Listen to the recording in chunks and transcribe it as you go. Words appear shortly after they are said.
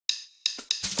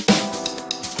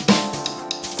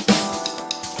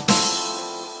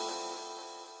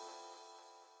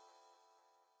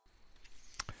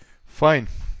Fine.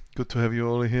 Good to have you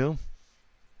all here.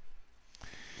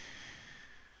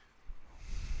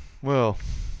 Well,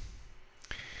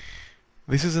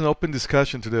 this is an open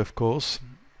discussion today, of course.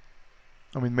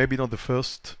 I mean, maybe not the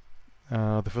first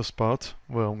part,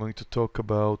 where I'm going to talk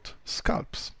about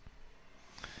scalps,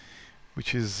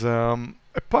 which is a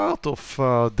part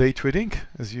of day trading,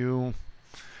 as you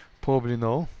probably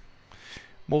know,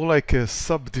 more like a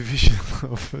subdivision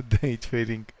of day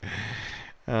trading.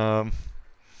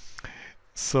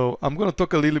 So I'm going to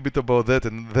talk a little bit about that,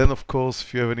 and then of course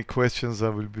if you have any questions I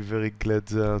will be very glad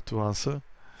to answer.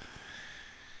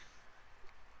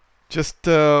 Just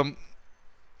to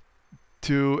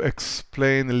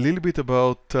explain a little bit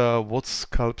about what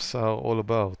scalps are all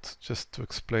about, just to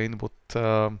explain what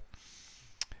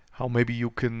how maybe you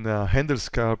can handle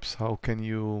scalps, how can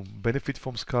you benefit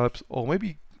from scalps, or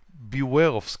maybe beware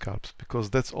of scalps, because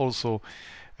that's also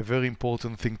a very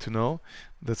important thing to know,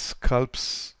 that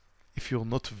scalps, if you're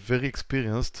not very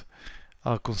experienced,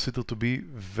 are considered to be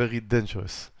very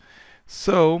dangerous.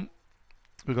 So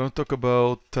we're going to talk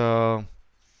about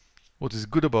what is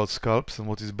good about scalps and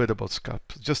what is bad about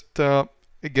scalps. Just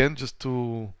again, just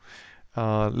to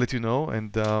let you know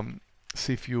and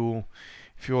see if you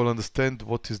all understand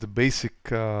what is the basic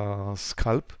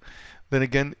scalp. Then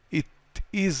again, it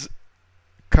is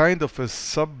kind of a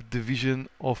subdivision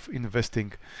of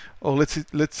investing, or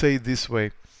let's say it this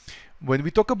way. When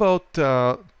we talk about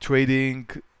trading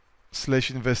 /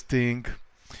 investing,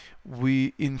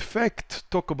 we in fact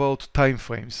talk about time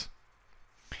frames.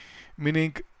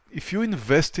 Meaning, if you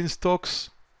invest in stocks,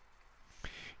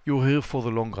 you're here for the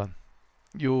long run.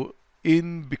 You're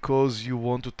in because you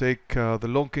want to take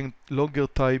the longer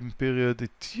time period.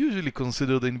 It's usually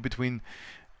considered in between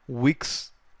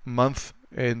weeks, months,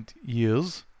 and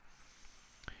years.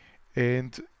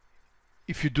 And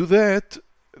if you do that,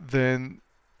 then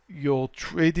your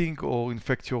trading, or in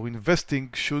fact your investing,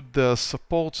 should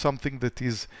support something that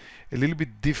is a little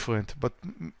bit different. But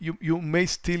you may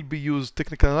still be used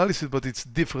technical analysis, but it's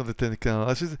different than technical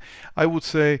analysis. I would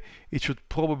say it should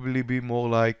probably be more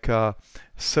like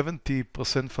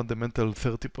 70% fundamental,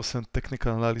 30%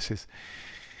 technical analysis.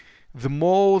 The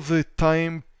more the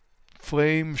time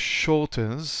frame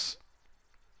shortens,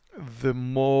 the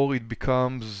more it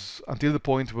becomes, until the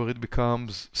point where it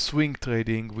becomes swing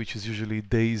trading, which is usually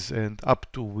days and up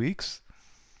to weeks,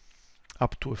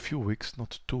 up to a few weeks,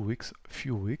 not 2 weeks, a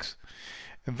few weeks.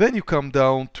 And then you come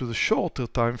down to the shorter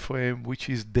time frame, which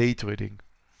is day trading.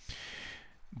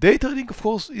 Day trading, of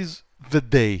course, is the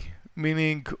day,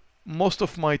 meaning most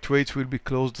of my trades will be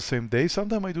closed the same day.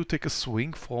 Sometimes I do take a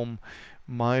swing from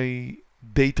my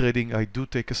day trading. I do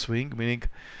take a swing, meaning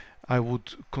I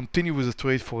would continue with the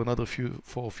trade for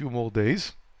a few more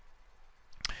days,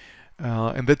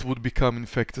 and that would become in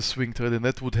fact a swing trade, and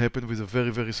that would happen with a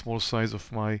very small size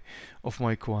of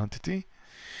my quantity.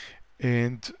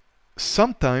 And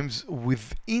sometimes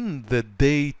within the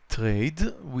day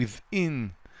trade,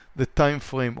 within the time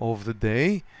frame of the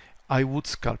day, I would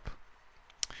scalp.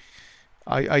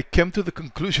 I came to the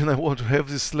conclusion I want to have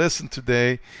this lesson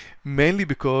today mainly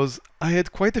because I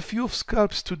had quite a few of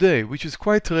scalps today, which is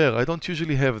quite rare. I don't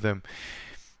usually have them.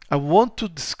 I want to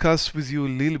discuss with you a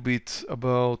little bit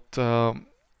about the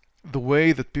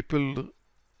way that people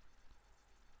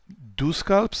do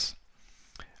scalps.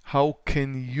 How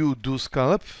can you do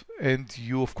scalp? And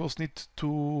you of course need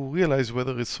to realize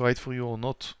whether it's right for you or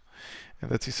not. And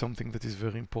that is something that is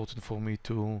very important for me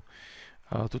to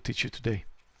teach you today.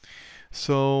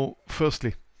 So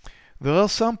firstly, there are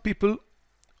some people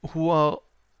who are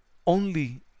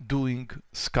only doing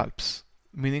scalps,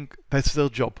 meaning that's their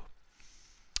job.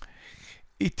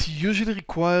 It usually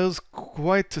requires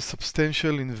quite a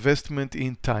substantial investment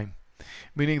in time,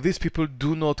 meaning these people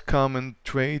do not come and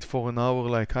trade for an hour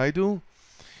like I do,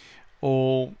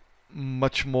 or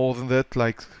much more than that,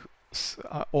 like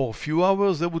or a few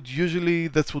hours. That would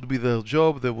be their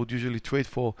job. They would usually trade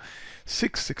for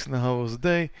 6.5 hours a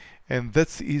day, and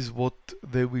that is what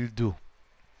they will do.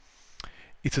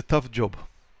 It's a tough job,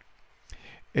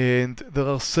 and there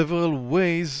are several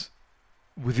ways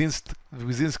within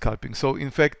scalping. So in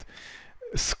fact,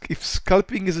 if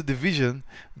scalping is a division,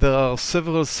 there are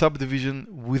several subdivisions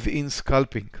within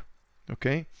scalping.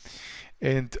 Okay,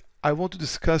 and I want to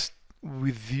discuss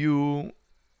with you,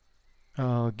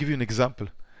 give you an example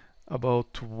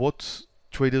about what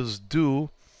traders do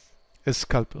as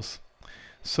scalpers.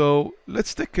 So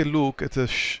let's take a look at a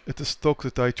stock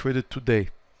that I traded today.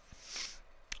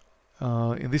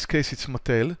 In this case, it's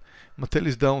Mattel. Mattel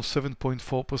is down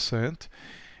 7.4%,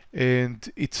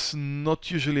 and it's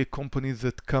not usually a company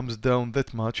that comes down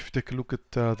that much. If you take a look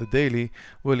at the daily,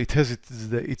 well, it has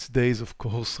its days, of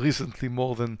course, recently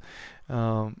more than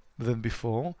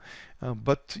before.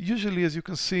 But usually, as you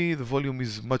can see, the volume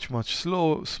is much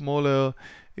smaller.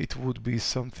 It would be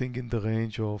something in the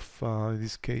range of, in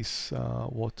this case,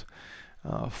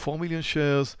 4 million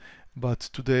shares. But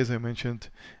today, as I mentioned,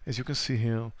 as you can see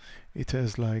here, it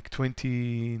has like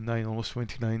 29, almost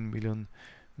 29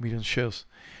 million shares.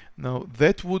 Now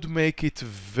that would make it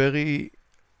very,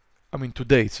 I mean,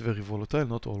 today it's very volatile,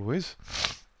 not always,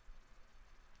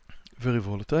 very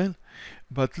volatile.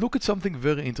 But look at something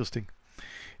very interesting.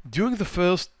 During the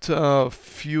first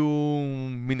few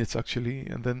minutes, actually,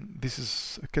 and then this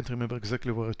is, I can't remember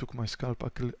exactly where I took my scalp.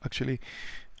 Actually,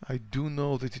 I do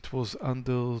know that it was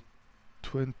under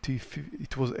 20,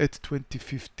 it was at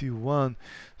 2051,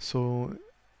 so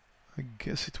I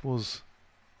guess it was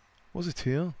it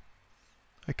here?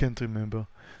 I can't remember.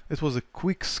 It was a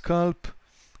quick scalp,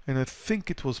 and I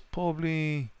think it was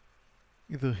probably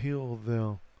either here or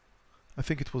there. I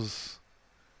think it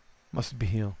must be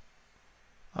here.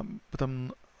 But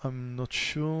I'm not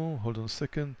sure. Hold on a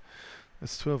second.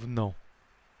 It's 12. No.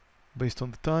 Based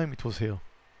on the time, it was here.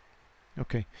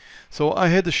 Okay. So I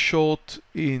had a short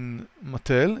in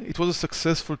Mattel. It was a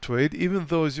successful trade, even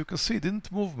though, as you can see, it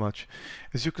didn't move much.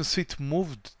 As you can see, it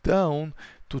moved down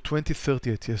to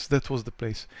 2038. Yes, that was the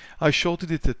place. I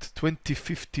shorted it at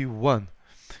 2051,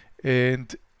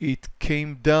 and it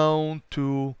came down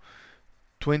to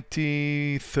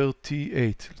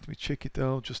 2038. Let me check it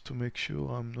out just to make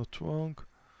sure I'm not wrong.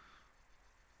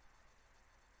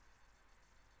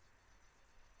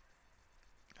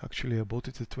 Actually, I bought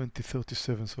it at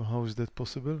 2037, so how is that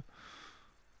possible?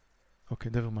 Okay,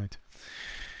 never mind.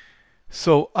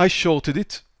 So I shorted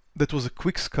it. That was a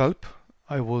quick scalp.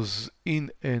 I was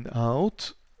in and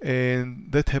out,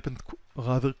 and that happened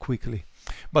rather quickly.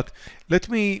 But that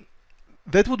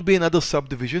would be another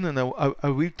subdivision, and I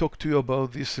will talk to you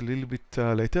about this a little bit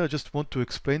later. I just want to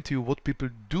explain to you what people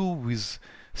do with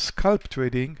scalp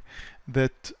trading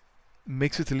that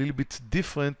makes it a little bit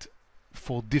different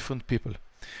for different people.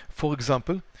 For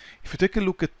example, if you take a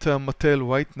look at Mattel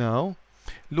right now,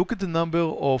 look at the number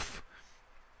of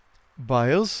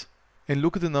buyers and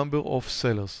look at the number of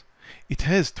sellers. It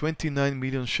has 29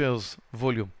 million shares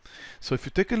volume. So if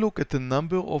you take a look at the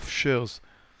number of shares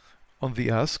on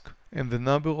the ask and the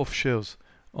number of shares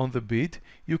on the bid,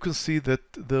 you can see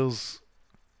that there's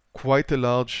quite a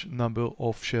large number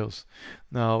of shares.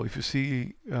 Now, if you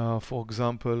see, for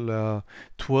example,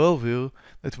 12 here,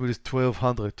 that will be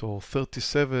 1200, or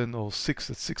 37, or 6,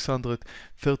 that's 600,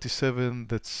 37,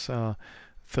 that's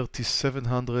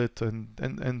 3700,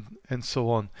 and so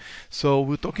on. So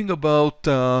we're talking about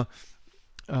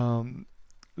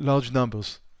large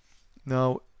numbers.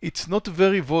 Now, it's not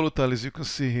very volatile, as you can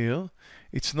see here.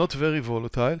 It's not very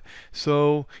volatile.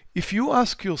 So if you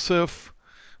ask yourself,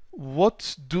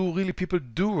 what do really people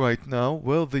do right now?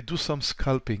 Well, they do some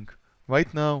scalping.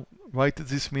 Right now, right at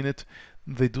this minute,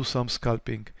 they do some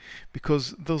scalping,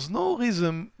 because there's no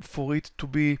reason for it to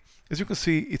be, as you can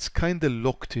see, it's kind of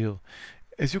locked here.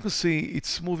 As you can see,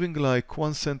 it's moving like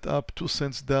 1 cent up, 2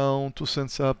 cents down, 2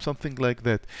 cents up, something like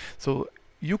that. So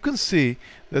you can see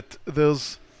that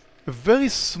there's a very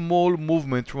small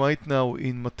movement right now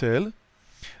in Mattel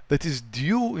that is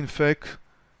due, in fact,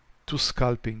 to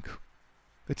scalping.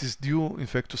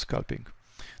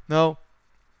 Now,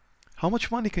 how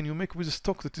much money can you make with a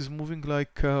stock that is moving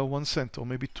like 1 cent or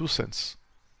maybe 2 cents?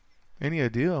 Any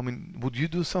idea? I mean, would you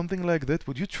do something like that?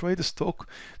 Would you trade a stock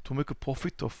to make a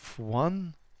profit of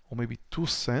 1 or maybe 2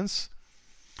 cents?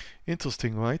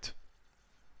 Interesting, right?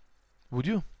 Would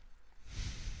you?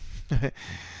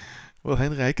 Well,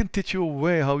 Henry, I can teach you a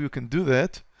way how you can do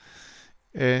that.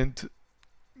 And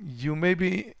you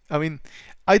maybe, I mean,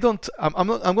 I'm going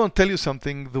to tell you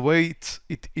something, the way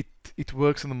it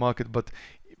works in the market, but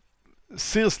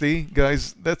seriously,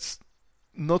 guys, that's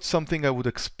not something I would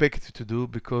expect you to do,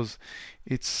 because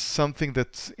it's something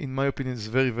that, in my opinion, is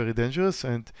very, very dangerous.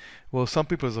 And well, some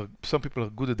people are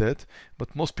good at that,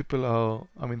 but most people are,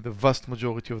 I mean, the vast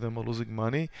majority of them are losing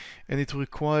money, and it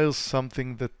requires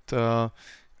something that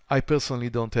I personally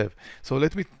don't have. So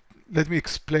let me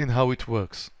explain how it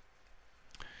works.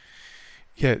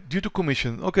 Yeah, due to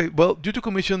commission. Okay, well, due to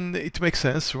commission, it makes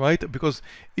sense, right? Because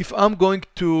if I'm going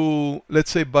to,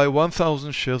 let's say, buy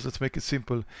 1,000 shares, let's make it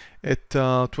simple, at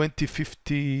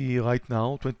 2050 right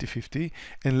now, 2050,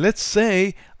 and let's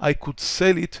say I could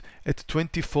sell it at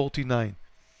 2049.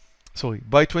 Sorry,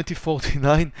 by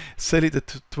 2049, sell it at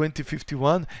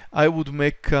 2051, I would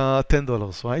make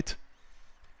 $10, right?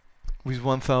 with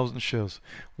 1,000 shares.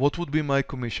 What would be my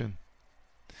commission?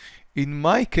 In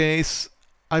my case,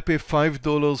 I pay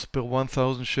 $5 per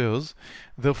 1,000 shares.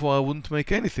 Therefore, I wouldn't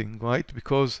make anything, right?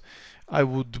 Because I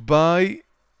would buy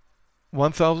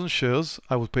 1,000 shares,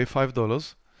 I would pay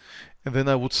 $5, and then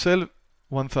I would sell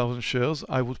 1,000 shares,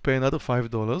 I would pay another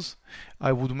 $5.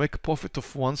 I would make a profit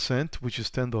of 1 cent, which is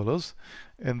 $10,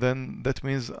 and then that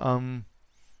means I'm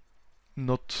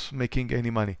not making any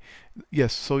money.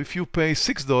 Yes, so if you pay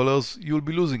 $6, you'll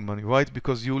be losing money, right?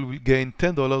 Because you will gain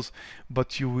 $10,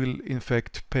 but you will in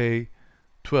fact pay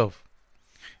 12.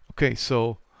 Okay,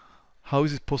 so how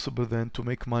is it possible then to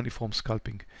make money from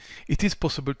scalping? It is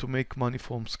possible to make money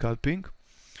from scalping.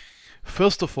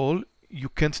 First of all, you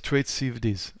can't trade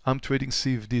CFDs. I'm trading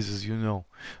CFDs, as you know.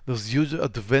 There's huge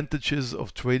advantages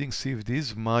of trading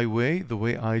CFDs my way, the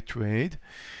way I trade,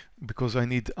 because I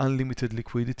need unlimited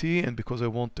liquidity, and because I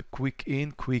want a quick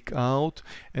in, quick out,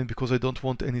 and because I don't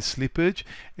want any slippage.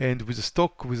 And with a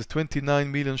stock with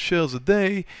 29 million shares a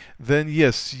day, then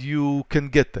yes, you can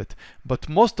get that. But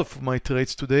most of my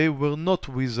trades today were not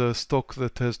with a stock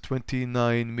that has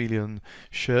 29 million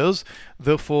shares.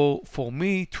 Therefore, for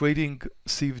me, trading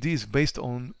CFDs based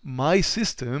on my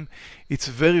system, it's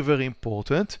very, very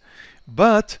important.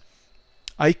 But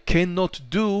I cannot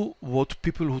do what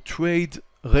people who trade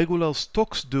regular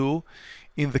stocks do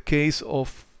in the case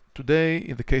of today,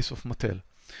 in the case of Mattel.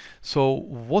 So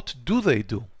what do?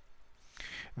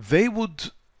 They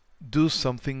would do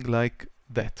something like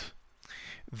that.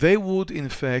 They would in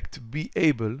fact be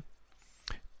able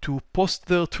to post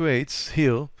their trades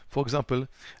here. For example,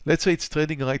 let's say it's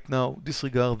trading right now,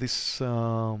 disregard this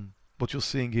what you're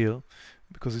seeing here,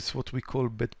 because it's what we call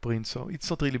bad prints. So it's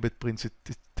not really bad prints, it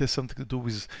has something to do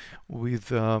with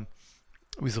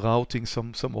routing.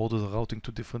 Some orders are routing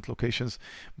to different locations,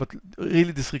 but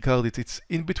really disregard it. It's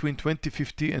in between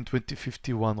 2050 and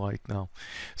 2051 right now.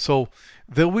 So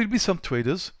there will be some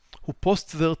traders who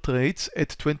post their trades at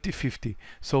 2050.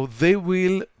 So they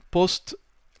will post,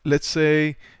 let's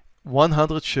say,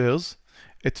 100 shares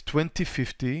at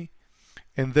 2050,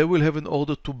 and they will have an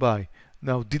order to buy.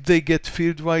 Now, did they get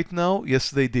filled right now?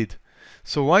 Yes, they did.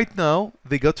 So right now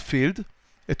they got filled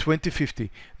at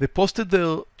 2050. They posted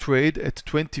their trade at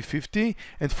 2050,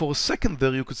 and for a second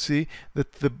there you could see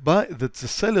that the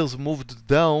sellers moved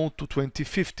down to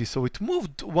 2050. So it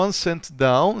moved 1 cent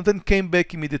down and then came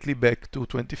back immediately back to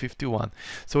 2051.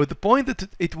 So at the point that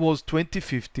it was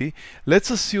 2050, let's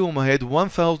assume I had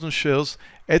 1,000 shares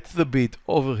at the bid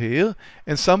over here,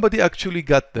 and somebody actually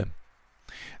got them.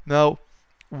 Now,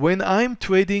 when I'm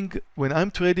trading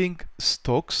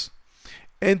stocks,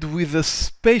 and with a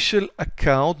special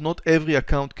account, not every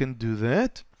account can do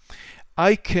that,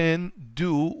 I can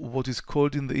do what is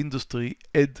called in the industry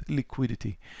add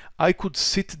liquidity. I could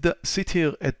sit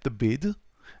here at the bid,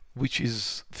 which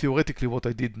is theoretically what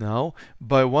I did now,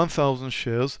 buy 1,000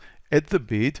 shares at the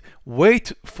bid,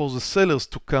 wait for the sellers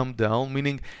to come down,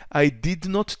 meaning I did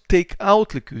not take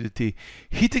out liquidity.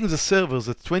 Hitting the servers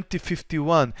at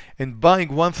 2051 and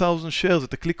buying 1,000 shares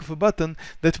at a click of a button,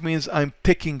 that means I'm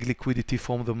taking liquidity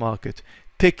from the market.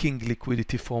 Okay?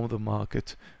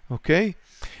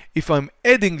 If I'm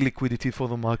adding liquidity for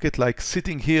the market, like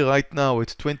sitting here right now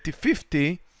at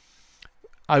 2050,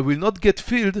 I will not get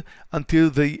filled until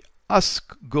the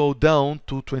ask go down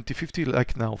to 2050,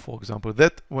 like now, for example.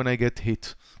 That when I get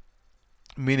hit,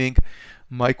 meaning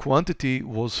my quantity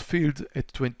was filled at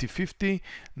 2050.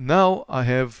 Now I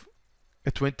have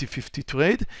a 2050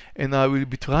 trade, and I will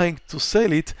be trying to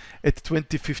sell it at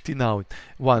 2050 now.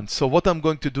 So what I'm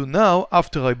going to do now,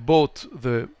 after I bought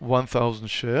the 1,000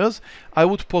 shares, I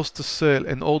would post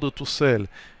an order to sell,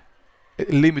 a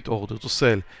limit order to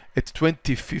sell at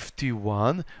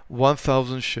 2051,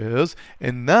 1,000 shares.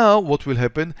 And now what will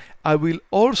happen, I will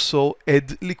also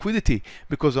add liquidity,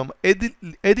 because I'm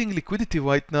adding liquidity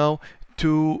right now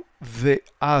to the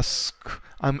ask.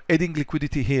 I'm adding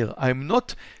liquidity here. I'm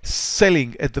not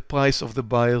selling at the price of the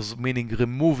buyers, meaning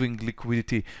removing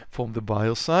liquidity from the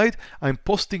buyer side. I'm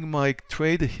posting my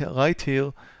trade right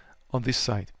here on this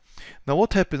side. Now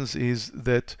what happens is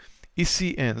that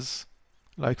ECNs,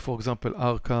 like for example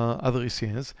ARCA, other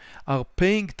ECNs, are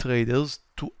paying traders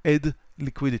to add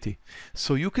liquidity.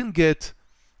 So you can get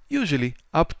usually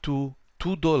up to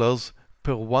 $2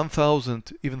 per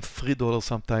 1,000, even $3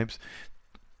 sometimes,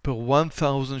 per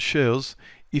 1,000 shares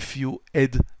if you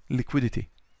add liquidity.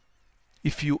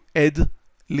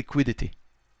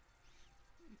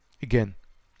 Again,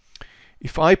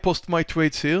 if I post my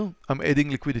trades here, I'm adding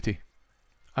liquidity.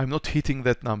 I'm not hitting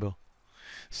that number.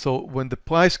 So when the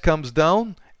price comes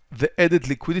down, the added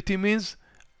liquidity means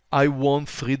I won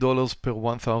 $3 per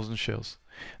 1,000 shares.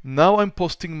 Now I'm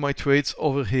posting my trades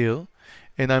over here,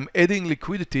 and I'm adding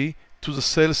liquidity to the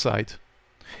sell side.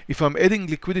 If I'm adding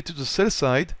liquidity to the sell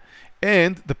side,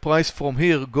 and the price from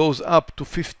here goes up to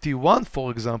 51, for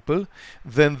example,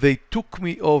 then they took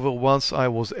me over once I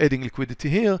was adding liquidity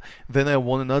here, then I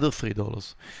won another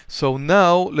 $3. So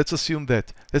now let's assume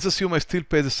that. Let's assume I still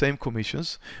pay the same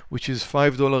commissions, which is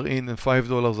 $5 in and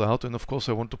 $5 out, and of course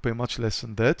I want to pay much less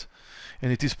than that,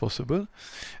 and it is possible.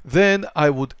 Then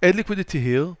I would add liquidity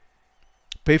here,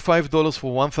 pay $5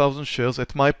 for 1,000 shares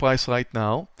at my price right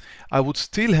now. I would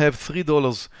still have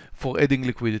 $3 for adding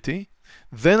liquidity.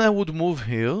 Then I would move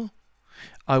here,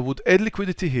 I would add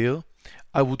liquidity here,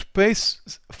 I would pay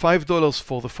 $5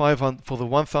 for the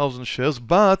 1,000 shares,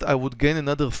 but I would gain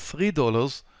another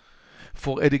 $3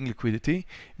 for adding liquidity,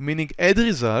 meaning at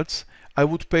results, I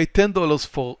would pay $10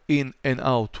 for in and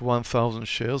out 1,000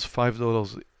 shares,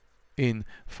 $5 in,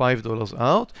 $5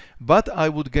 out, but I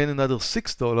would gain another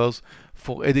 $6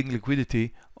 for adding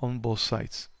liquidity on both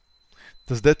sides.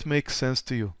 Does that make sense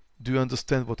to you? Do you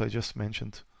understand what I just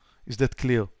mentioned? Is that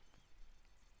clear?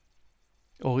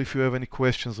 Or if you have any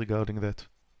questions regarding that.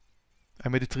 I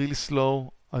made it really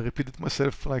slow. I repeated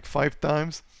myself like 5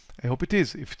 times. I hope it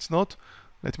is. If it's not,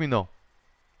 let me know.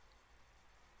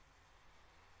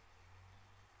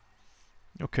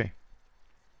 Okay.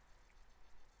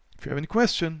 If you have any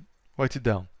question, write it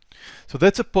down. So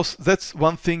that's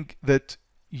one thing that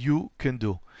you can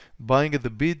do. Buying at the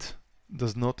bid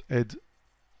does not add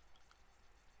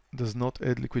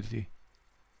liquidity.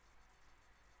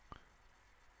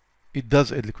 It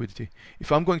does add liquidity.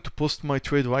 If I'm going to post my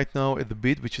trade right now at the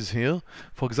bid, which is here,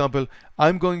 for example,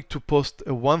 I'm going to post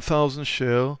a 1,000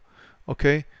 share,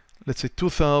 okay, let's say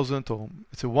 2,000 or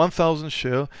it's a 1,000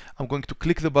 share. I'm going to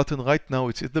click the button right now.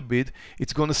 It's at the bid.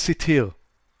 It's going to sit here.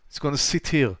 It's going to sit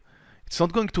here. It's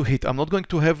not going to hit. I'm not going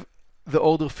to have the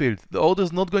order filled. The order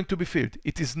is not going to be filled.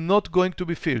 It is not going to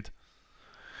be filled.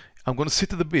 I'm going to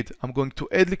sit at the bid. I'm going to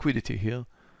add liquidity here.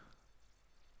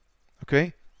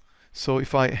 Okay? So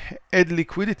if I add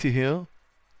liquidity here,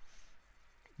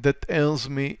 that earns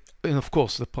me, and of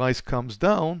course the price comes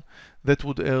down, that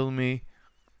would earn me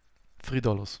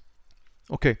 $3.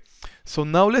 Okay, so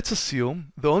now let's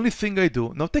assume the only thing I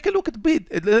do, now take a look at bid,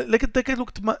 take a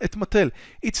look at Mattel.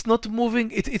 It's not moving,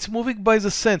 it's moving by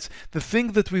the cents. The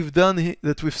thing that we've done,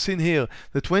 that we've seen here,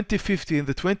 the 2050 and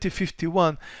the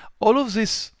 2051, all of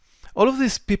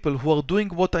these people who are doing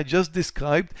what I just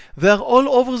described, they are all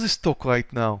over the stock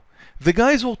right now. The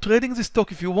guys who are trading this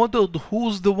stock, if you wondered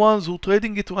who's the ones who are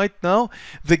trading it right now,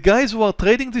 the guys who are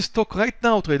trading this stock right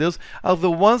now, traders, are the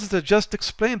ones that I just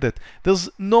explained that. There's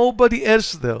nobody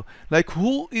else there. Like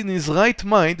who in his right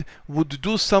mind would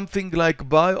do something like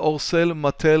buy or sell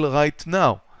Mattel right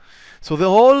now? So the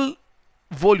whole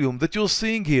volume that you're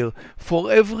seeing here,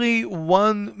 for every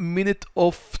 1 minute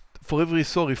of, for every,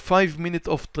 5 minutes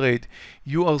of trade,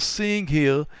 you are seeing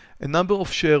here a number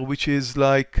of share which is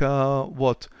like,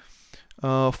 what?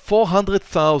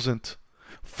 400,000.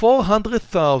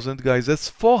 400,000, guys, that's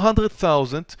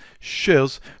 400,000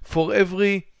 shares for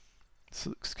every,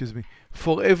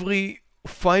 for every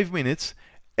 5 minutes.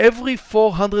 Every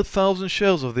 400,000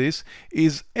 shares of this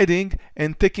is adding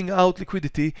and taking out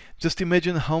liquidity. Just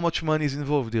imagine how much money is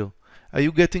involved here. Are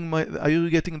you getting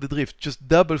the drift? Just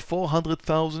double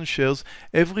 400,000 shares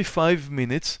every 5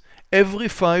 minutes. Every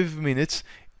 5 minutes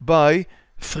by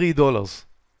 $3.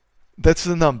 That's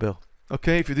the number.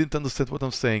 Okay, if you didn't understand what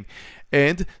I'm saying.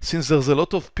 And since there's a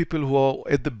lot of people who are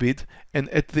at the bid and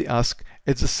at the ask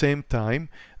at the same time,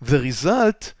 the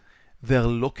result, they're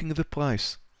locking the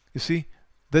price. You see,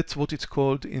 that's what it's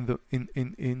called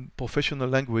in professional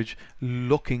language,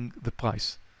 locking the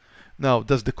price. Now,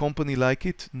 does the company like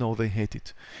it? No, they hate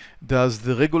it. Does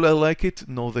the regular like it?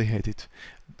 No, they hate it.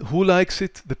 Who likes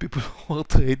it? The people who are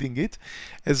trading it,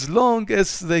 as long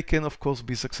as they can, of course,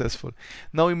 be successful.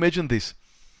 Now imagine this.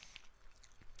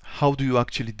 How do you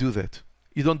actually do that?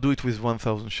 You don't do it with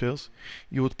 1,000 shares.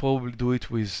 You would probably do it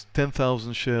with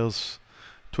 10,000 shares,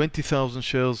 20,000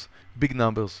 shares, big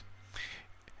numbers.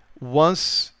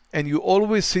 And you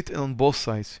always sit on both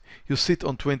sides. You sit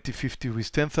on 2050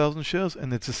 with 10,000 shares,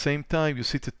 and at the same time you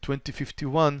sit at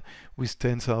 2051 with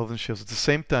 10,000 shares. At the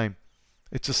same time.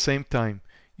 It's the same time.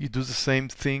 You do the same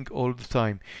thing all the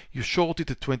time. You short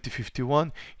it at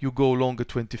 2051, you go long at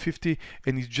 2050,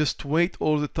 and you just wait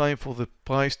all the time for the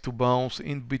price to bounce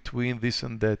in between this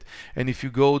and that. And if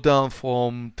you go down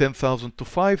from 10,000 to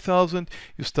 5,000,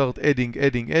 you start adding,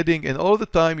 and all the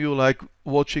time you're like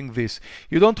watching this.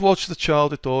 You don't watch the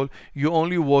chart at all, you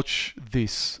only watch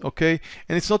this, okay?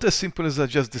 And it's not as simple as I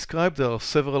just described. There are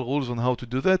several rules on how to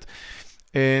do that.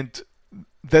 And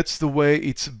that's the way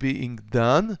it's being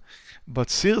done. But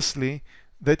seriously,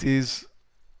 that is,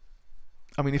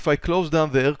 I mean, if I close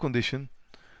down the air condition,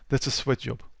 that's a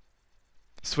sweatshop.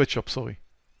 Sweatshop, sorry.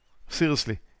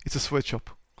 Seriously, it's a sweatshop.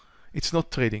 It's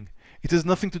not trading. It has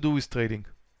nothing to do with trading.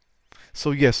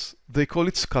 So yes, they call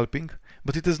it scalping,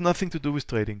 but it has nothing to do with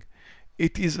trading.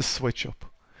 It is a sweatshop.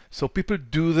 So people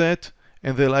do that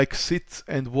and they like sit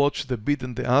and watch the bid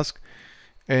and the ask.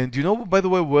 And you know, by the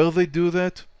way, where they do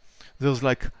that? There's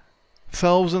like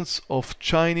thousands of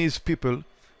Chinese people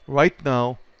right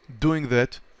now doing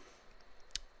that,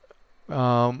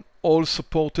 all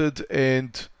supported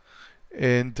and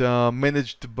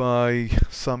managed by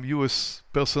some US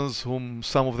persons whom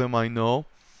some of them I know.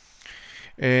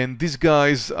 And these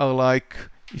guys are like,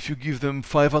 if you give them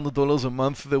 $500 a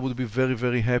month, they would be very,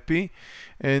 very happy.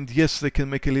 And yes, they can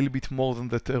make a little bit more than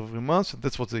that every month. And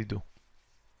that's what they do.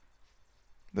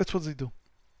 That's what they do.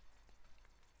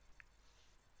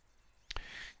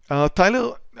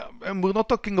 Tyler, and we're not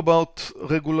talking about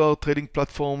regular trading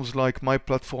platforms like my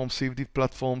platform, CFD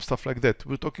platform, stuff like that.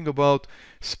 We're talking about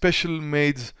special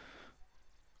made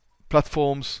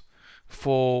platforms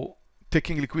for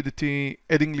taking liquidity,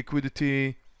 adding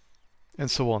liquidity,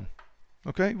 and so on.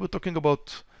 Okay, we're talking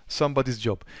about somebody's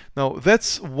job. Now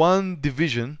that's one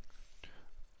division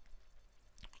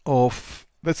of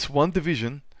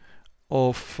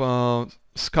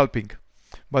scalping.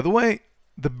 By the way,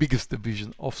 the biggest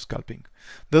division of scalping.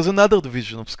 There's another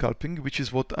division of scalping, which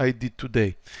is what I did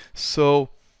today. So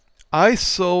I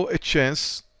saw a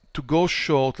chance to go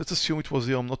short. Let's assume it was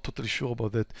here. I'm not totally sure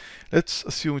about that. Let's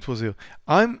assume it was here.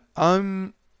 I'm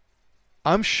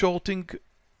shorting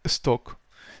a stock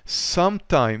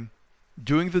sometime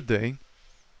during the day,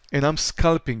 and I'm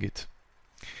scalping it.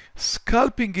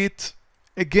 Scalping it,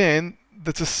 again,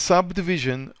 that's a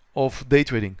subdivision of day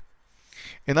trading.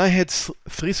 And I had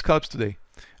 3 scalps today.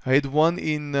 I had one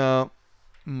in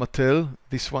Mattel,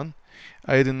 this one.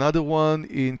 I had another one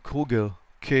in Kruger,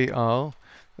 KR.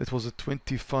 That was a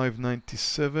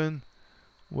 25.97.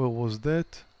 Where was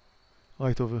that?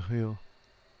 Right over here.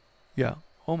 Yeah.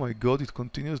 Oh my God, it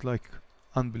continues like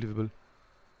unbelievable.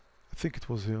 I think it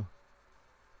was here.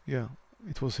 Yeah,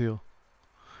 it was here.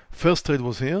 First trade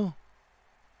was here.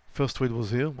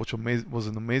 Which was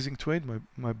an amazing trade.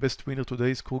 My best winner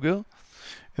today is Kruger.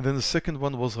 And then the second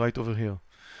one was right over here.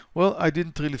 Well, I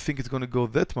didn't really think it's going to go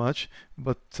that much,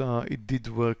 but it did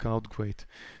work out great.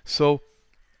 So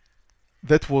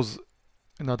that was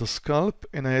another scalp,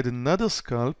 and I had another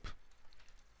scalp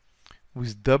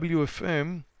with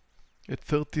WFM at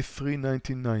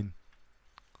 33.99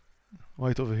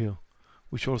 right over here,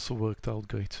 which also worked out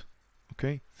great.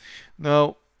 Okay,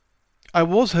 now I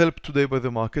was helped today by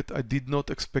the market. I did not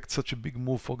expect such a big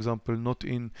move, for example, not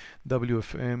in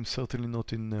WFM, certainly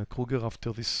not in Kruger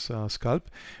after this scalp,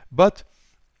 but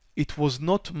it was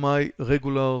not my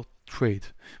regular trade.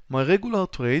 My regular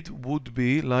trade would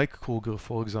be like Kruger,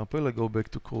 for example. I go back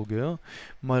to Kruger.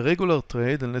 My regular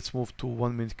trade, and let's move to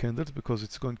 1 minute candles because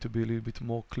it's going to be a little bit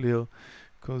more clear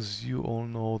because you all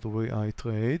know the way I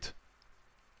trade.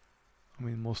 I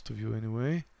mean, most of you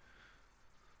anyway.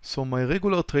 So my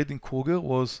regular trade in Kruger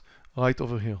was right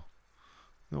over here.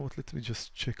 Now what, let me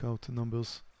just check out the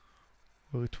numbers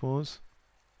where it was.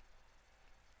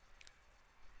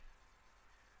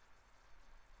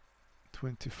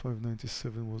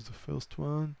 $25.97 was the first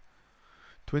one.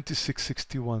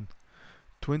 26.61.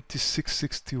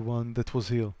 26.61, that was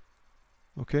here.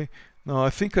 Okay, now I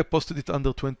think I posted it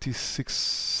under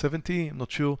 26.70. I'm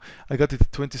not sure. I got it at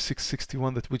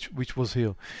 26.61, that which was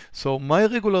here. So my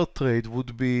regular trade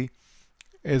would be,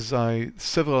 as I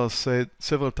several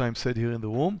times said here in the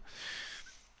room,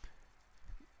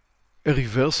 a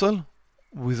reversal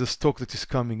with a stock that is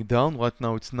coming down. Right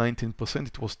now it's 19%.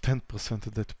 It was 10%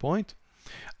 at that point.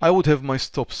 I would have my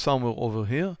stop somewhere over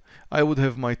here. I would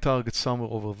have my target somewhere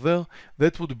over there.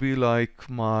 That would be like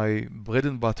my bread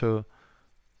and butter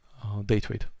day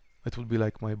trade. That would be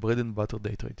like my bread and butter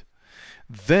day trade.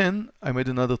 Then I made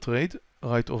another trade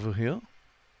right over here.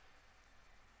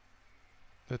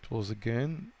 That was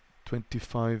again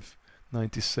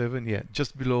 25.97. Yeah,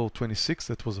 just below 26.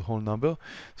 That was a whole number.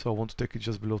 So I want to take it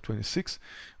just below 26.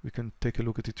 We can take a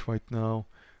look at it right now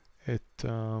at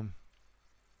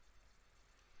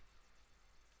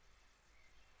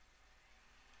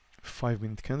 5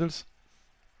 minute candles.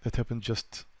 That happened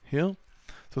just here.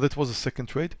 So that was a second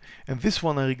trade, and this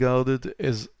one I regarded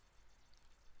as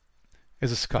a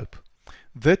scalp.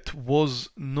 That was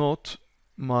not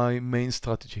my main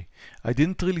strategy. I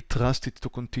didn't really trust it to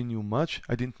continue much.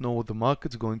 I didn't know what the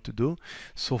market's going to do.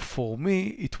 So for me,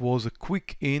 it was a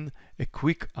quick in, a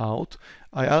quick out.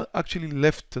 I actually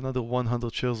left another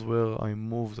 100 shares where I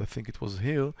moved, I think it was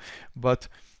here, but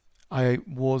I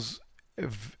was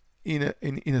in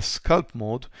a scalp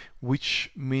mode,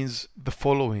 which means the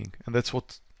following, and that's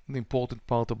what the important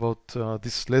part about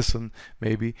this lesson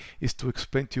maybe is to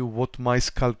explain to you what my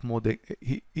scalp mode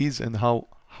is and how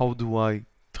do I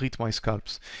treat my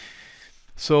scalps.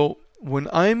 So when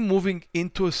I'm moving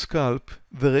into a scalp,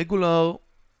 the regular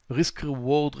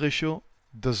risk-reward ratio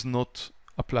does not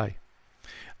apply.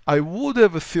 I would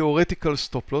have a theoretical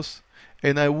stop loss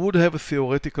and I would have a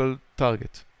theoretical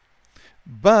target.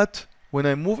 But when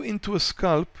I move into a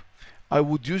scalp, I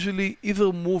would usually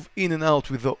either move in and out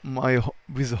with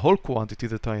the whole quantity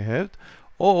that I had,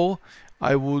 or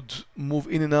I would move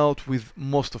in and out with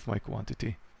most of my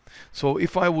quantity. So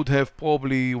if I would have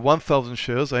probably 1,000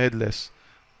 shares, I had less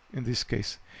in this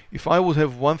case. If I would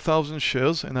have 1,000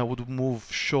 shares and I would move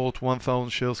short 1,000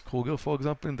 shares Kruger, for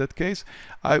example, in that case,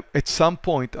 at some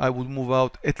point I would move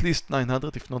out at least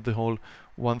 900, if not the whole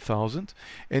 1,000.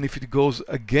 And if it goes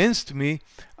against me,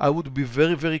 I would be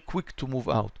very, very quick to move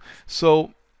out.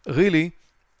 So really,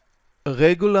 a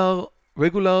regular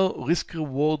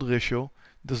risk-reward ratio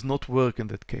does not work in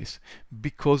that case,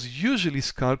 because usually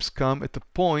scalps come at a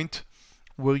point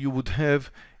where you would have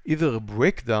either a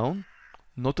breakdown,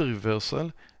 not a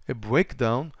reversal, a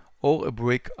breakdown, or a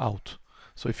breakout.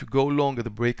 So if you go long at the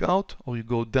breakout or you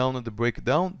go down at the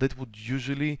breakdown, that would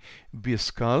usually be a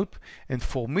scalp. And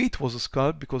for me, it was a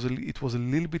scalp because it was a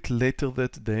little bit later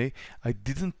that day. I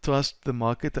didn't trust the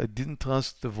market. I didn't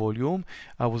trust the volume.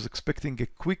 I was expecting a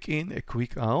quick in, a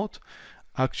quick out.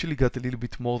 I actually got a little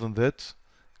bit more than that.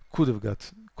 Could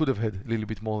have had a little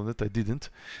bit more than that. I didn't,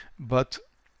 but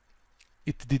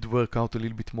it did work out a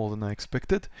little bit more than I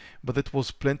expected. But that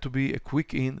was planned to be a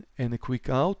quick in and a quick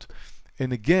out.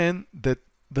 And again, that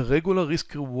the regular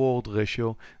risk-reward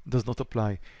ratio does not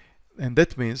apply. And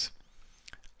that means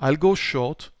I'll go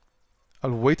short,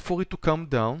 I'll wait for it to come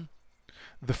down.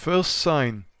 The first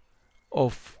sign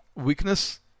of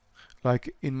weakness,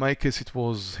 like in my case it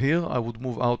was here, I would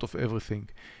move out of everything.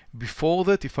 Before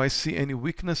that, if I see any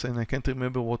weakness and I can't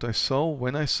remember what I saw,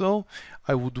 when I saw,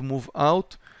 I would move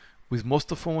out with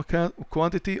most of my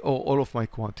quantity or all of my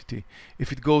quantity.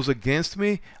 If it goes against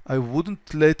me, I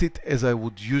wouldn't let it as I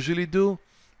would usually do.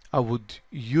 I would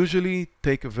usually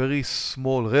take a very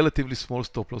small, relatively small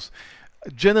stop loss.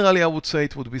 Generally, I would say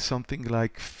it would be something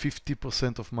like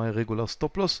 50% of my regular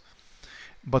stop loss.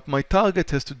 But my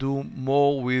target has to do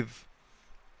more with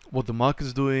what the market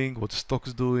is doing, what the stock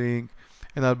is doing,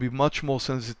 and I'll be much more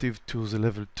sensitive to the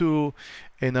level 2,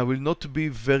 and I will not be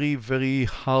very, very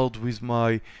hard with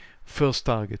my first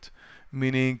target.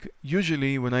 Meaning,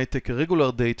 usually when I take a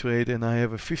regular day trade and I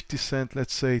have a 50 cent,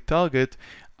 let's say, target,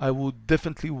 I would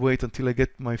definitely wait until I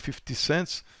get my 50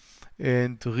 cents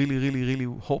and really, really,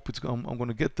 really hope I'm going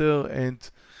to get there and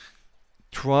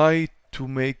try to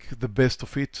make the best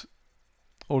of it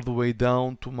all the way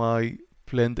down to my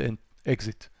planned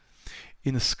exit.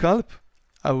 In a scalp,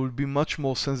 I will be much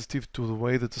more sensitive to the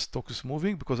way that the stock is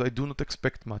moving because I do not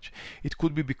expect much. It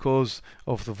could be because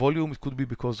of the volume, it could be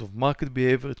because of market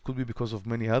behavior, it could be because of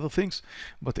many other things.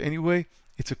 But anyway,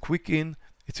 it's a quick in,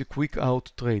 it's a quick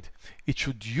out trade. It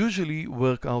should usually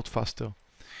work out faster.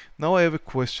 Now I have a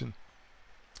question.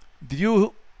 Did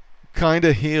you kind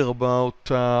of hear about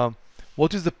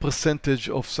what is the percentage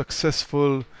of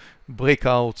successful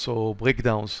breakouts or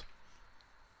breakdowns?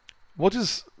 What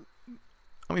is,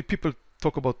 I mean, people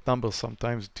talk about numbers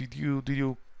sometimes. Did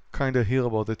you kind of hear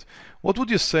about it? What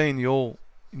would you say in your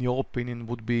opinion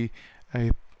would be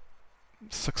a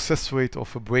success rate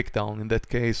of a breakdown in that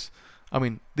case? I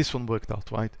mean, this one worked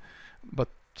out, right? But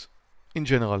in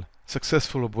general,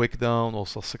 successful breakdown or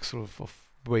successful of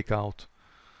breakout.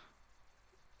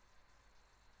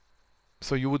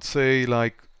 So you would say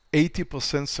like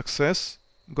 80% success,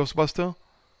 Ghostbuster?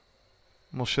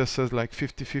 Moshe says like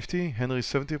 50-50, Henry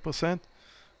 70%.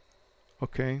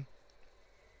 Okay.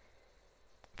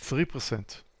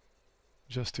 3%.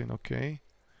 Justin, okay.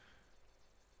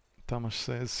 Tamas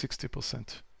says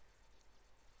 60%.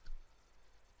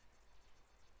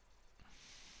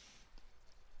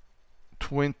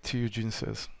 Eugene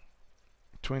says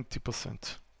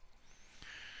 20%.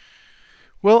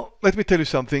 Well, let me tell you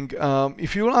something.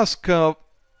 If you ask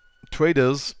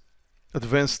traders,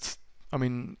 advanced, I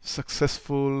mean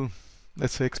successful,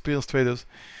 let's say experienced traders,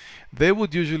 they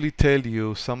would usually tell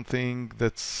you something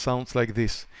that sounds like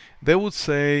this. They would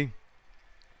say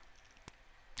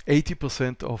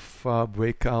 80% of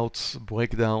breakouts,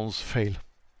 breakdowns fail.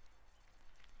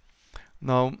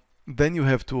 Now, then you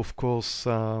have to, of course,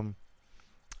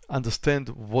 understand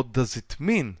what does it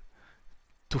mean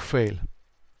to fail.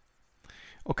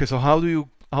 Okay, so how do you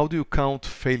count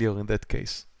failure in that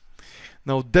case?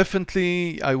 Now,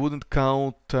 definitely, I wouldn't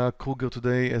count Kruger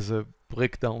today as a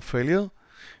breakdown failure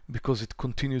because it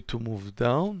continued to move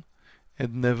down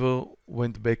and never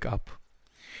went back up.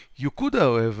 You could,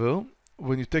 however,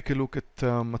 when you take a look at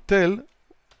Mattel,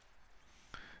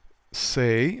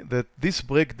 say that this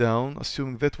breakdown,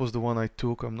 assuming that was the one I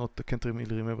took, I can't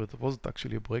really remember, it wasn't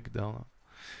actually a breakdown,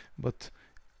 but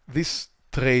this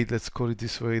trade, let's call it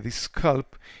this way, this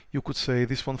scalp, you could say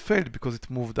this one failed because it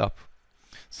moved up.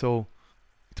 So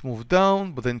it moved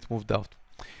down, but then it moved out.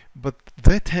 But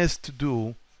that has to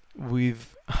do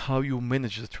with how you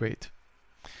manage the trade.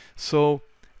 So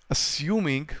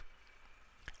assuming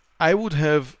I would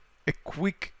have a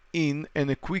quick in and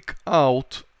a quick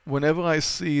out whenever I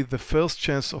see the first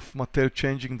chance of Mattel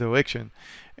changing direction.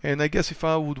 And I guess if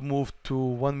I would move to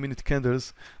 1 minute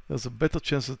candles, there's a better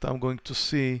chance that I'm going to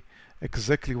see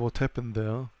exactly what happened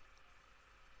there.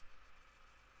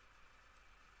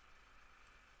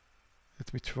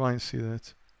 Let me try and see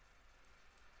that.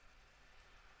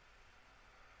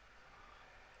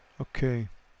 Okay.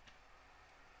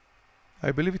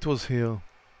 I believe it was here.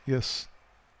 Yes.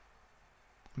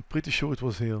 I'm pretty sure it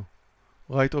was here.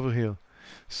 Right over here.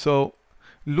 So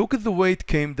look at the way it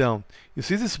came down. You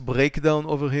see this breakdown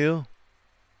over here?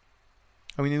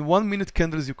 I mean, in 1 minute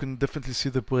candles, you can definitely see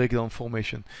the breakdown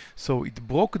formation. So it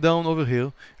broke down over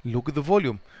here. Look at the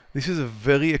volume. This is a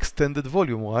very extended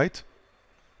volume, right?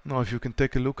 Now, if you can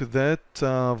take a look at that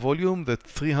volume, that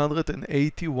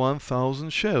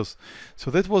 381,000 shares. So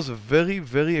that was a very,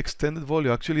 very extended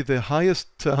volume. Actually, the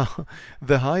highest,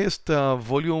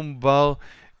 volume bar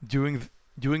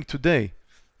during today.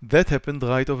 That happened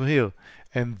right over here,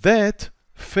 and that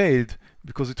failed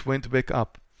because it went back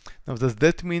up. Now, does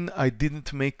that mean I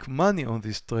didn't make money on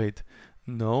this trade?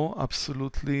 No,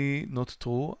 absolutely not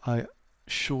true.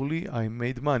 Surely I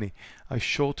made money. I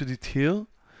shorted it here,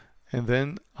 and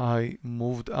then I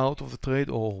moved out of the trade,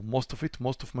 or most of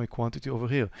my quantity over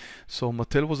here. So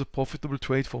Mattel was a profitable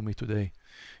trade for me today.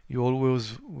 You all were,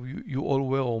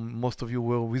 or most of you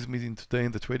were with me today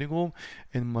in the trading room,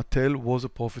 and Mattel was a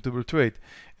profitable trade.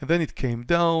 And then it came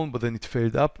down, but then it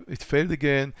failed up, it failed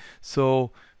again.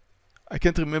 So I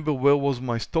can't remember where was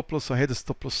my stop loss. I had a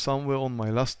stop loss somewhere on my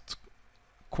last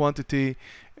quantity,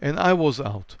 and I was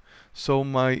out. So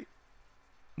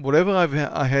whatever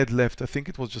I had left, I think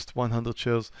it was just 100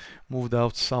 shares, moved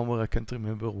out somewhere, I can't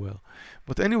remember where.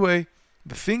 But anyway,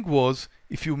 the thing was,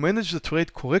 if you manage the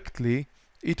trade correctly,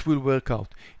 it will work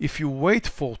out. If you wait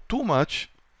for too much,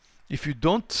 if you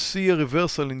don't see a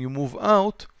reversal and you move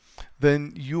out,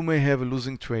 then you may have a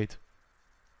losing trade.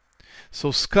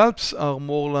 So scalps are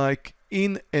more like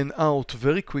in and out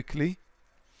very quickly,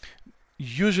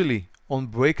 usually on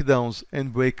breakdowns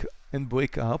and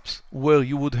breakups, where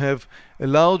you would have a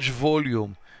large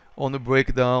volume on a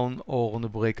breakdown or on a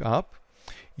breakup.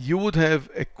 You would have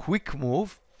a quick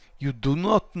move. You do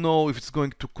not know if it's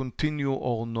going to continue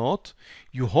or not.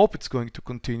 You hope it's going to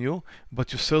continue,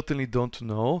 but you certainly don't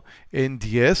know. And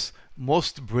yes,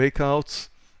 most breakouts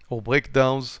or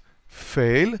breakdowns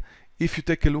fail. If you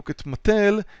take a look at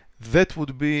Mattel, that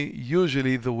would be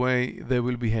usually the way they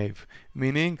will behave.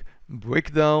 Meaning,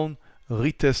 breakdown,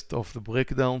 retest of the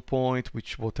breakdown point,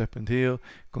 which what happened here,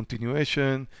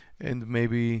 continuation, and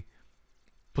maybe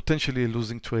potentially a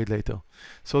losing trade later.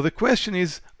 So the question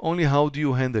is only how do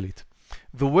you handle it?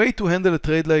 The way to handle a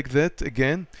trade like that,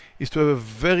 again, is to have a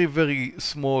very, very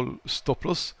small stop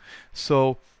loss.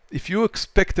 So if you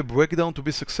expect a breakdown to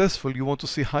be successful, you want to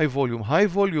see high volume. High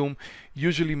volume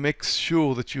usually makes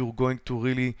sure that you're going to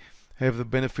really have the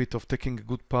benefit of taking a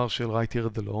good partial right here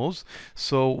at the lows.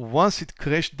 So once it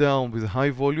crashed down with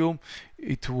high volume,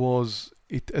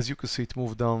 as you can see, it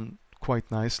moved down quite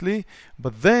nicely.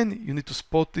 But then you need to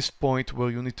spot this point where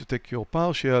you need to take your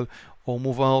partial or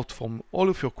move out from all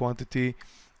of your quantity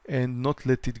and not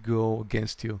let it go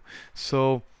against you.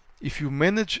 So if you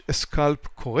manage a scalp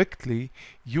correctly,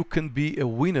 you can be a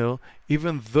winner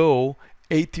even though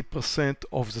 80%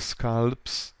 of the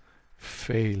scalps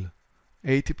fail.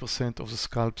 80% of the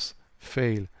scalps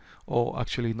fail, or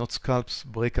actually not scalps,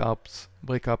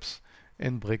 breakups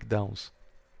and breakdowns.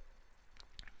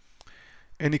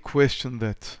 Any question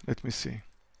that? Let me see.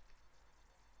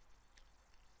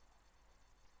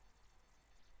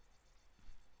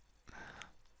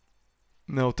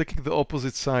 No, taking the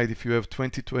opposite side if you have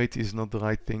 20 to 80 is not the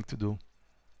right thing to do.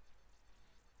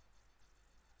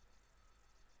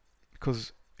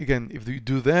 Because again, if you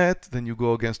do that, then you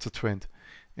go against the trend,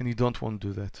 and you don't want to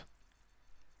do that.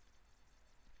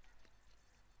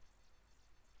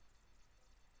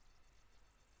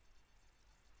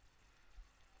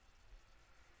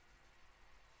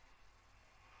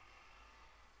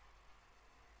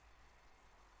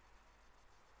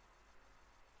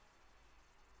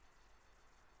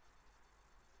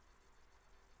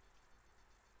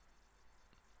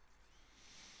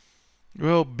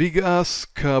 Well, big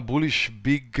ask, bullish,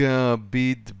 big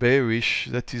bid, bearish,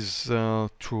 that is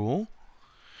true,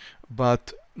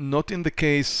 but not in the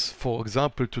case, for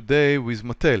example, today with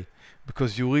Mattel,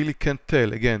 because you really can't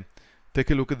tell. Again,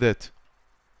 take a look at that.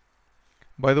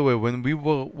 By the way, when we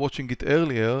were watching it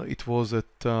earlier, it was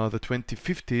at the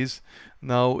 2050s.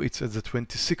 Now it's at the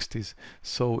 2060s.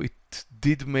 So it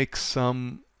did make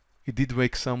some. It did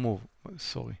make some move.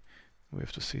 Sorry, we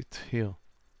have to see it here,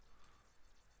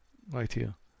 right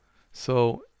here.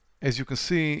 So as you can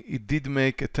see, it did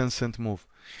make a 10-cent move.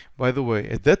 By the way,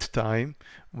 at that time,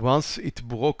 once it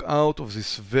broke out of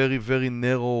this very, very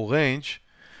narrow range,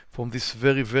 from this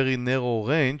very, very narrow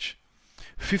range,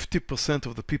 50%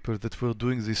 of the people that were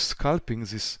doing this scalping,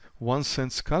 this 1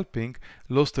 cent scalping,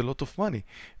 lost a lot of money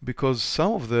because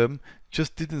some of them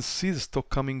just didn't see the stock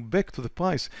coming back to the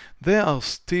price. They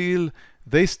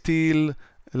still,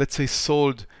 let's say,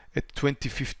 sold at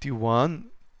 2051,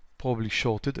 probably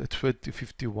shorted at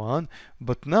 2051,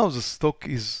 but now the stock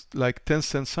is like 10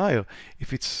 cents higher.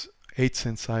 If it's 8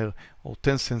 cents higher or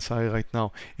 10 cents higher right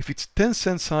now. If it's 10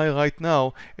 cents higher right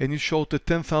now and you shorted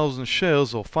 10,000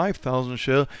 shares or 5,000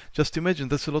 shares, just imagine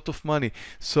that's a lot of money.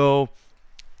 So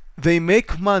they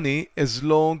make money as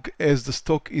long as the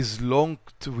stock is long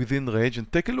within range. And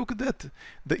take a look at that.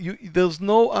 There's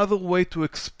no other way to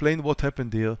explain what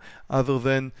happened here other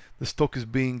than the stock is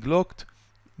being locked.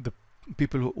 The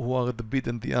people who are at the bid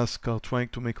and the ask are trying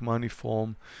to make money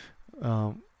from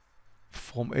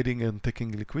adding and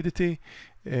taking liquidity,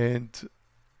 and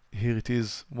here it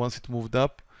is. Once it moved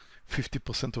up,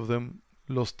 50% of them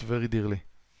lost very dearly.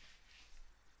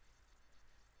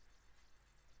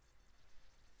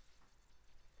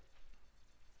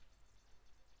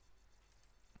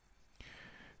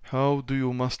 How do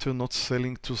you master not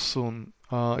selling too soon?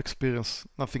 Experience.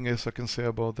 Nothing else I can say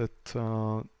about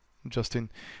that, Justin.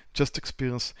 Just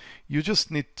experience. You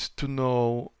just need to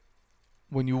know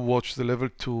when you watch the level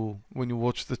 2, when you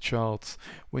watch the charts,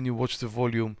 when you watch the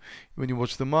volume, when you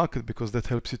watch the market, because that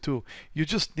helps you too. You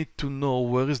just need to know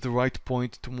where is the right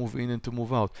point to move in and to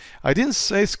move out. I didn't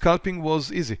say scalping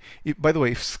was easy. By the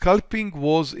way, if scalping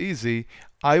was easy,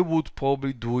 I would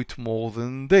probably do it more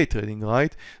than day trading,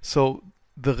 right? So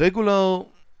the regular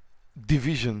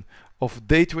division of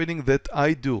day trading that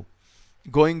I do,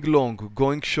 going long,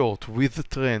 going short, with the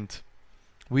trend,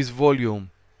 with volume,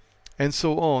 and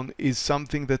so on, is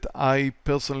something that I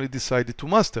personally decided to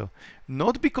master.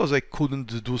 Not because I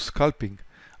couldn't do scalping.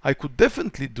 I could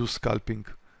definitely do scalping.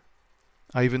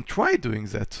 I even tried doing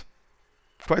that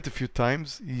quite a few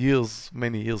times,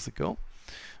 many years ago,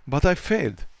 but I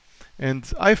failed.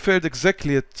 And I failed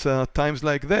exactly at times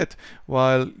like that.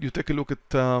 While you take a look at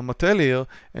Mattel here,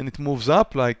 and it moves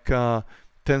up like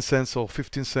 10 cents or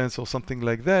 15 cents or something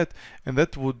like that, and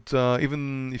that would,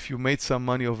 even if you made some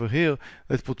money over here,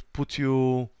 that would put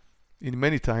you in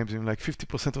many times, in like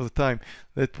 50% of the time,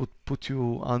 that would put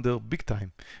you under big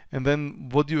time. And then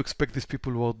what do you expect these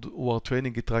people who are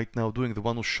trading it right now doing? The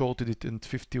one who shorted it in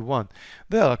 51,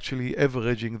 they are actually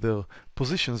averaging their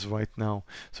positions right now.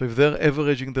 So if they're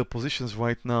averaging their positions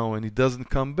right now and it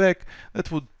doesn't come back,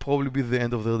 that would probably be the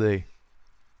end of their day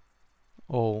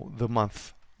or the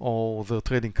month or their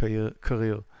trading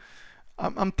career.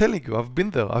 I'm telling you, I've been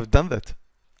there, I've done that.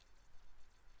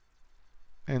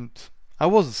 And I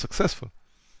wasn't successful.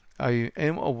 I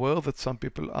am aware that some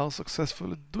people are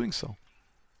successful at doing so.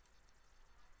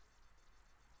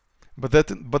 But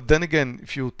then again,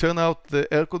 if you turn out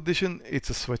the air condition,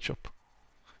 it's a sweatshop.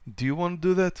 Do you want to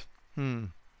do that?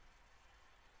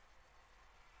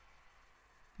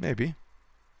 Maybe.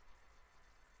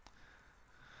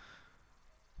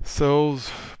 So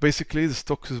basically the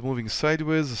stock is moving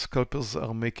sideways, the scalpers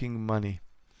are making money.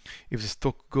 If the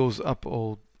stock goes up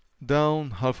or down,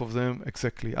 half of them,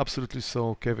 exactly, absolutely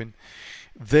so, Kevin.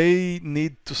 They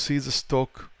need to see the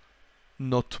stock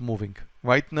not moving.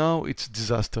 Right now it's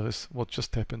disastrous what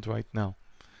just happened right now.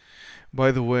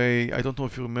 By the way, I don't know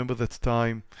if you remember that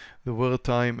time, there were a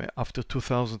time after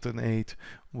 2008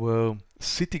 where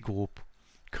Citigroup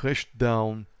crashed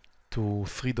down to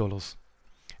 $3.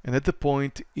 And at the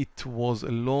point, it was a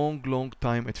long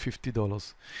time at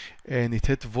 $50. And it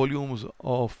had volumes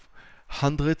of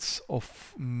hundreds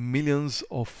of millions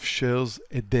of shares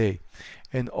a day.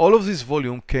 And all of this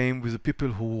volume came with the people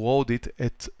who rode it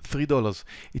at $3.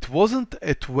 It wasn't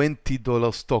a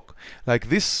 $20 stock. Like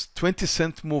this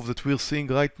 20-cent move that we're seeing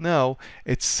right now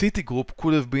at Citigroup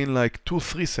could have been like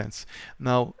 2-3 cents.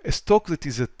 Now, a stock that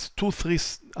is at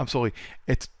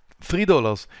at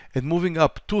 $3 and moving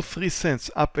up 2-3 cents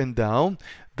up and down,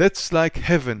 that's like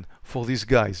heaven for these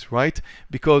guys, right?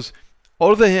 Because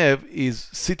all they have is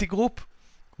Citigroup,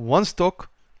 one stock,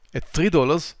 at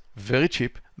 $3, very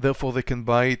cheap. Therefore, they can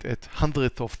buy it at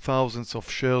hundreds of thousands of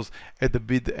shares at the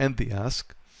bid and the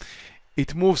ask.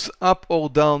 It moves up or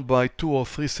down by 2 or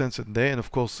 3 cents a day, and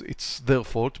of course it's their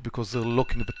fault because they're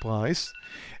locking the price.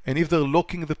 And if they're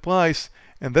locking the price,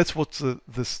 and that's what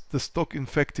the stock in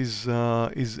fact is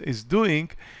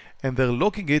doing, and they're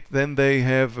locking it, then they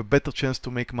have a better chance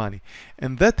to make money.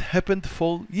 And that happened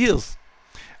for years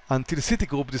until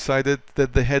Citigroup decided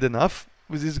that they had enough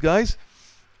with these guys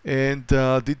and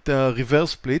did a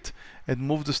reverse split and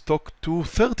moved the stock to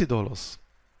 $30.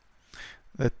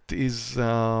 That is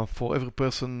for every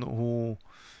person who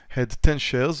had 10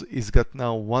 shares, he's got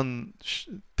now one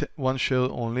share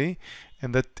only,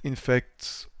 and that in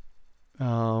fact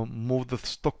moved the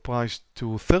stock price to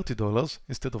 $30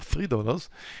 instead of $3,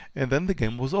 and then the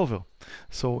game was over.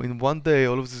 So in one day,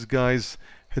 all of these guys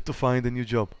had to find a new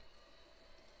job.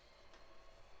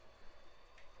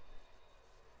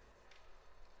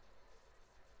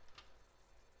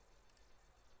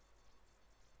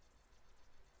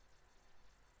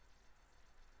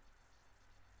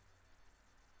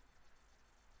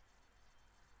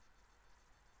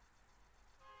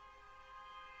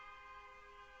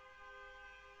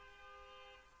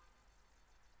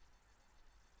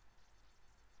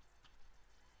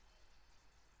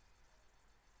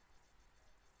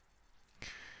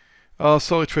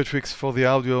 Sorry, Tradix, for the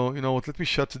audio. You know what? Let me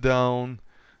shut down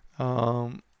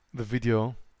the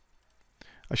video.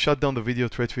 I shut down the video,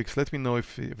 Tradix. Let me know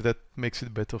if that makes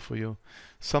it better for you.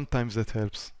 Sometimes that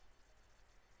helps.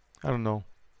 I don't know.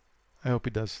 I hope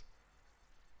it does.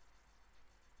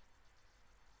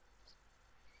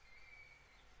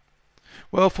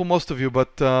 Well, for most of you,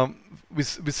 but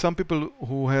with some people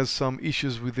who has some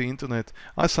issues with the internet,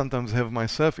 I sometimes have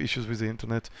myself issues with the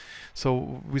internet.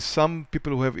 So with some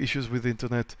people who have issues with the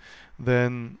internet,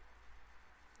 then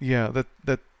yeah,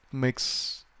 that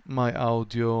makes my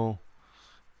audio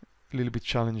a little bit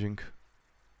challenging.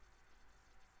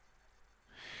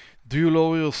 Do you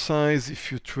lower your size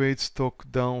if you trade stock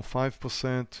down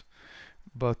 5%,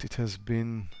 but it has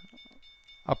been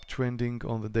uptrending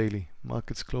on the daily?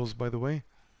 Markets closed, by the way.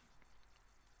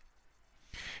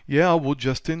 Yeah, I would,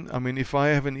 Justin. I mean, if I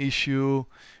have an issue,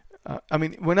 I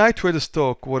mean, when I trade a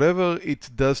stock, whatever it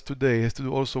does today has to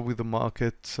do also with the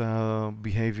market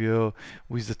behavior,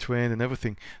 with the trend and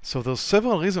everything. So there's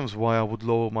several reasons why I would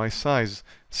lower my size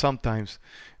sometimes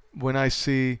when I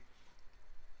see,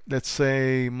 let's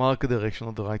say, market direction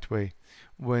on the right way.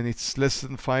 When it's less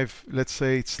than 5, let's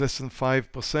say it's less than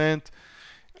 5%,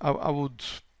 I would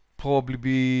probably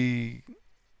be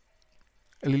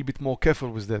a little bit more careful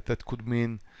with that. That could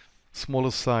mean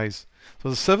smaller size. So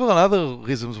there's several other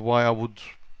reasons why I would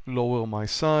lower my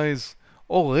size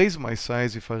or raise my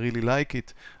size if I really like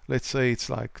it. Let's say it's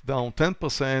like down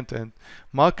 10% and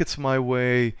market's my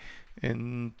way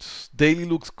and daily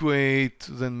looks great,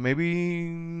 then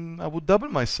maybe I would double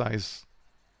my size.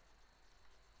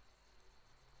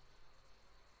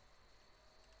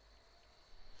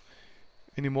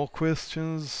 Any more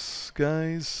questions,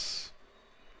 guys?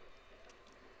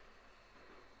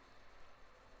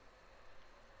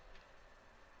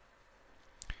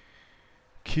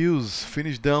 Qs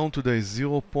finished down today,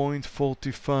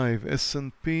 0.45.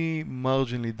 S&P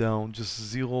marginally down,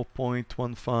 just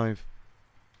 0.15.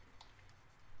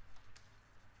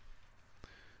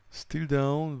 Still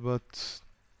down, but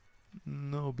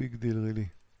no big deal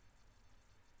really.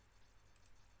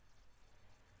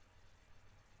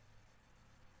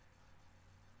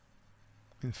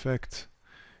 In fact,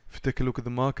 if you take a look at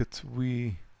the market,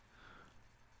 we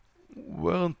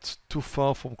weren't too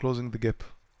far from closing the gap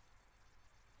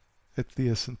at the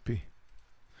S&P.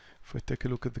 If I take a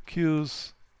look at the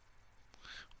Qs,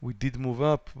 we did move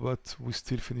up, but we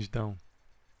still finished down.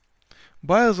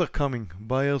 Buyers are coming.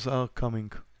 Buyers are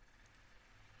coming.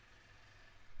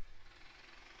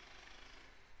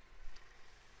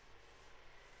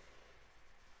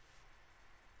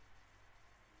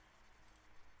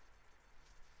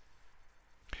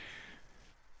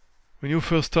 When you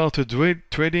first started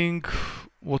trading,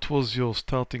 what was your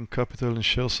starting capital and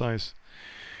share size?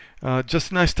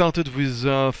 Justin, I started with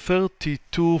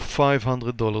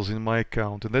 $32,500 in my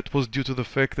account, and that was due to the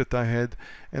fact that I had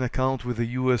an account with a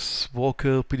US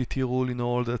broker, PDT rule, and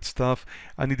all that stuff.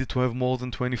 I needed to have more than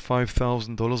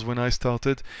 $25,000 when I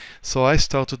started, so I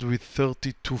started with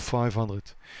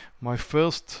 $32,500. My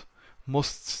first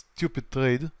most stupid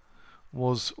trade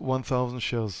was 1,000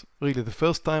 shares. Really, the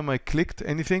first time I clicked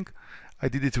anything, I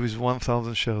did it with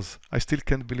 1,000 shares. I still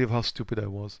can't believe how stupid I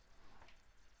was.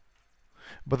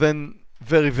 But then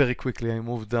very, very quickly I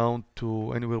moved down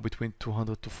to anywhere between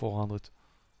 200 to 400.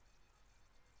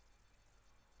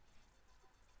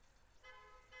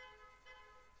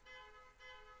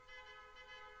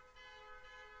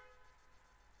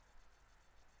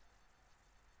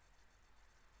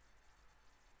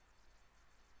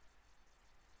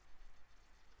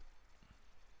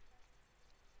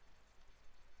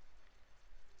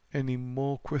 Any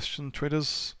more question,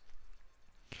 traders?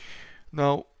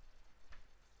 Now,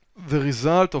 the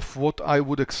result of what I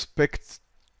would expect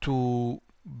to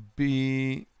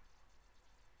be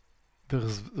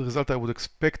the result I would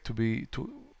expect to be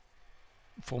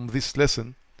from this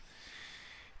lesson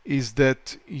is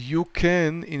that you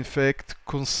can in fact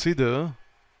consider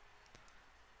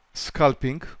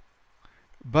scalping,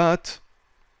 but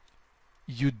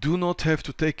you do not have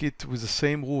to take it with the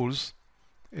same rules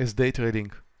as day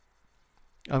trading.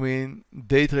 I mean,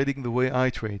 day trading the way I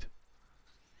trade.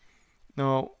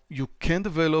 Now, you can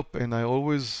develop, and I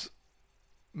always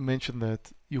mention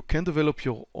that, you can develop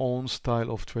your own style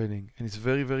of trading, and it's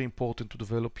very, very important to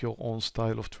develop your own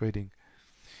style of trading.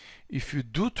 If you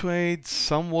do trade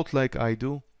somewhat like I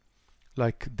do,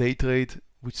 like day trade,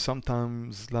 which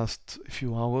sometimes lasts a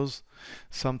few hours,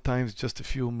 sometimes just a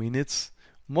few minutes,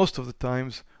 most of the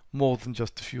times more than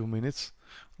just a few minutes,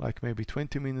 like maybe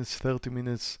 20 minutes, 30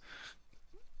 minutes,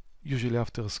 usually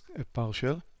after a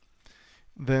partial,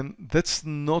 then that's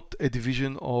not a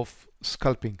division of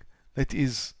scalping. That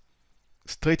is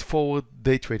straightforward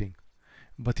day trading.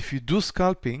 But if you do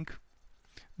scalping,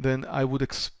 then I would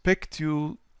expect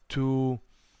you to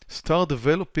start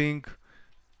developing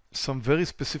some very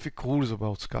specific rules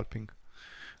about scalping.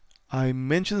 I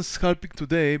mentioned scalping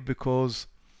today because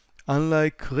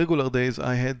unlike regular days,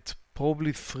 I had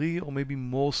probably 3 or maybe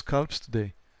more scalps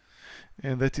today,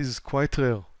 and that is quite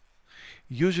rare.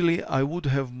 Usually I would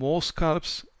have more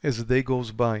scalps as the day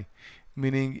goes by,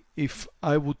 meaning if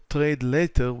I would trade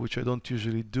later, which I don't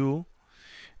usually do,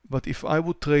 but if I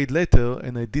would trade later,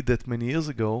 and I did that many years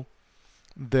ago,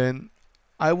 then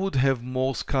I would have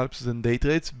more scalps than day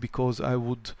trades because I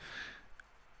would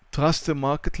trust the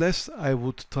market less, I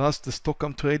would trust the stock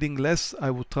I'm trading less,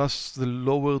 I would trust the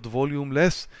lowered volume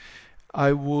less,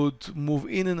 I would move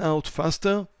in and out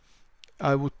faster,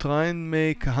 I would try and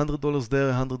make $100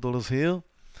 there, $100 here.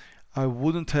 I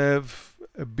wouldn't have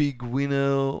a big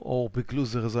winner or big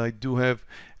loser as I do have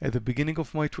at the beginning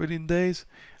of my trading days.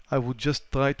 I would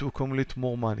just try to accumulate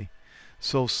more money.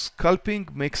 So scalping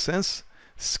makes sense.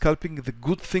 Scalping is the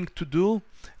good thing to do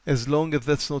as long as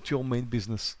that's not your main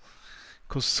business.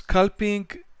 Because scalping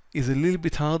is a little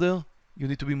bit harder. You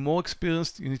need to be more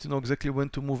experienced. You need to know exactly when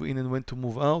to move in and when to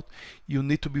move out. You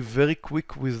need to be very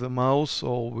quick with the mouse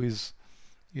or with,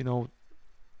 you know,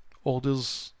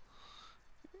 orders.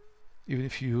 Even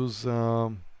if you use,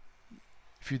 even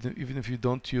if you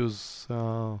don't use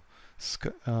the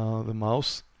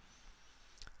mouse,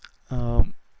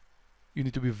 you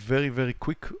need to be very, very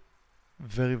quick,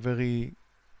 very, very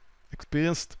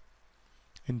experienced,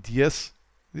 and yes,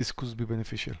 this could be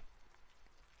beneficial.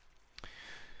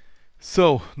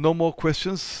 So, no more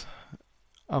questions.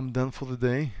 I'm done for the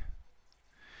day.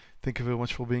 Thank you very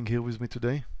much for being here with me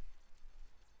today.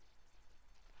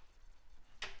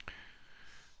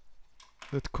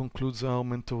 That concludes our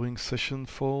mentoring session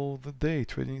for the day.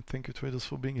 Thank you, traders,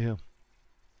 for being here.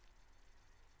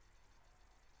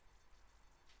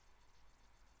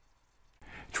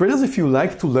 Traders, if you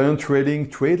like to learn trading,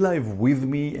 trade live with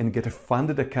me and get a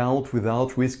funded account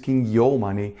without risking your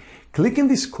money, click in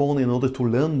this corner in order to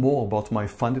learn more about my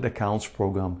funded accounts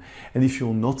program. And if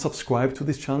you're not subscribed to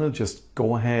this channel, just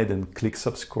go ahead and click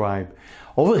subscribe.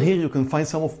 Over here you can find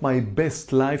some of my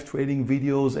best live trading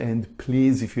videos, and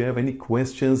please, if you have any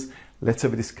questions, let's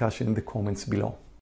have a discussion in the comments below.